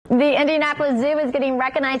The Indianapolis Zoo is getting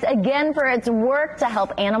recognized again for its work to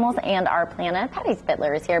help animals and our planet. Patty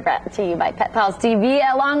Spittler is here, brought to you by Pet Pals TV,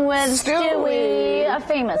 along with Stewie, a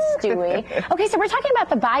famous Stewie. Okay, so we're talking about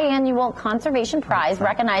the biannual Conservation Prize,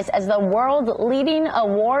 recognized as the world's leading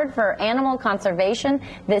award for animal conservation.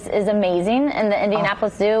 This is amazing, and the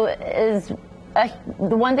Indianapolis Zoo is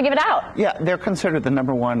the one to give it out. Yeah, they're considered the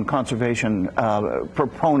 #1 conservation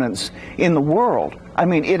proponents in the world. I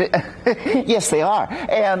mean, yes, they are.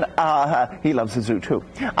 And he loves the zoo, too.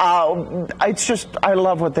 It's just, I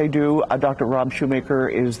love what they do. Dr. Rob Shoemaker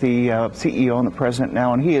is the CEO and the president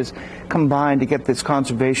now, and he has combined to get this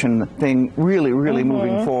conservation thing really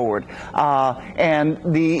moving forward.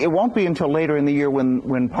 And it won't be until later in the year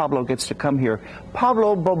when Pablo gets to come here.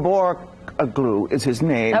 Pablo Boboroglu is his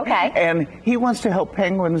name. Okay. And he wants to help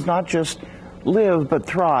penguins not just live but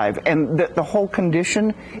thrive. And the whole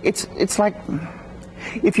condition, it's like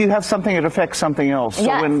if you have something that affects something else. So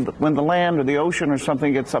yes. when the land or the ocean or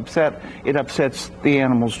something gets upset, it upsets the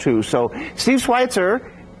animals too. So Steve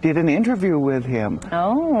Schweitzer did an interview with him.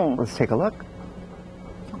 Oh. Let's take a look.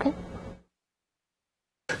 Okay.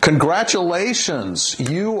 Congratulations.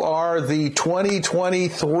 You are the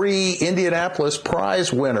 2023 Indianapolis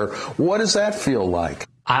Prize winner. What does that feel like?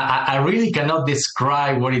 I really cannot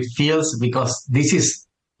describe what it feels, because this is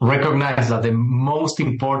recognized as the most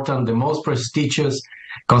important, the most prestigious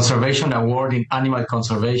conservation award in animal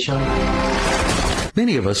conservation.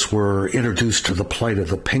 Many of us were introduced to the plight of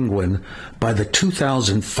the penguin by the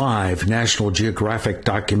 2005 National Geographic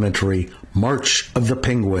documentary, March of the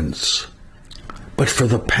Penguins. But for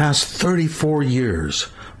the past 34 years,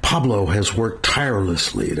 Pablo has worked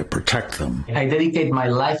tirelessly to protect them. I dedicate my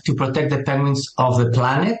life to protect the penguins of the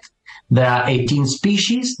planet. There are 18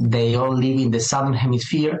 species. They all live in the southern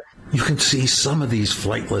hemisphere. You can see some of these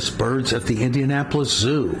flightless birds at the Indianapolis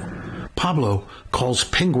Zoo. Pablo calls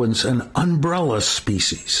penguins an umbrella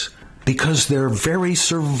species because their very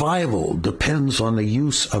survival depends on the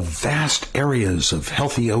use of vast areas of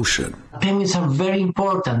healthy ocean. Penguins are very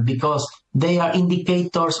important because they are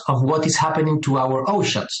indicators of what is happening to our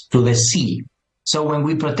oceans, to the sea. So when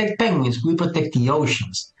we protect penguins, we protect the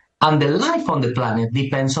oceans. And the life on the planet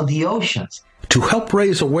depends on the oceans. To help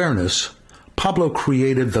raise awareness, Pablo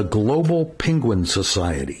created the Global Penguin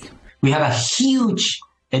Society. We have a huge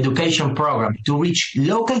education program to reach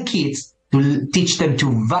local kids, to teach them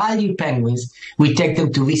to value penguins. We take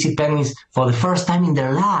them to visit penguins for the first time in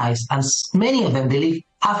their lives, and many of them, they live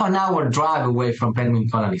half an hour drive away from penguin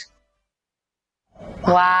colonies.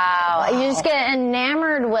 Wow. You just get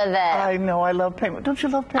enamored with it. I know. I love penguins. Don't you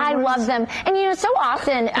love penguins? I love them. And, so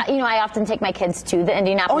often, I often take my kids to the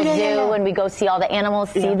Indianapolis Zoo and we go see all the animals,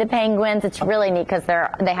 see the penguins. It's really neat because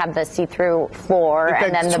they have the see-through floor.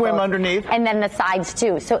 And then swim underneath. And then the sides,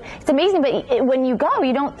 too. So it's amazing. But when you go,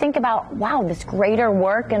 you don't think about, wow, this greater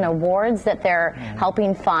work and awards that they're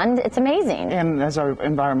helping fund. It's amazing. And as our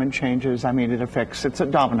environment changes, I mean, it's a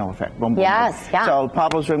domino effect. Boom, boom, yes, boom. yeah. So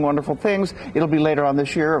Pablo's doing wonderful things. It'll be later on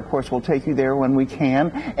this year. Of course, we'll take you there when we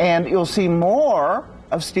can. And you'll see more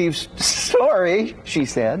of Steve's story, she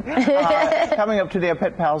said, coming up today at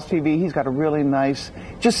Pet Pals TV. He's got a really nice,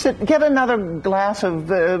 get another glass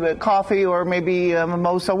of coffee or maybe a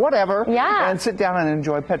mimosa, whatever. Yeah. And sit down and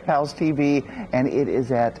enjoy Pet Pals TV. And it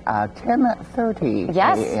is at 10:30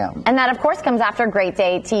 a.m. And that, of course, comes after Great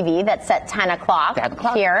Day TV. That's at 10 o'clock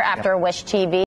here after Wish TV.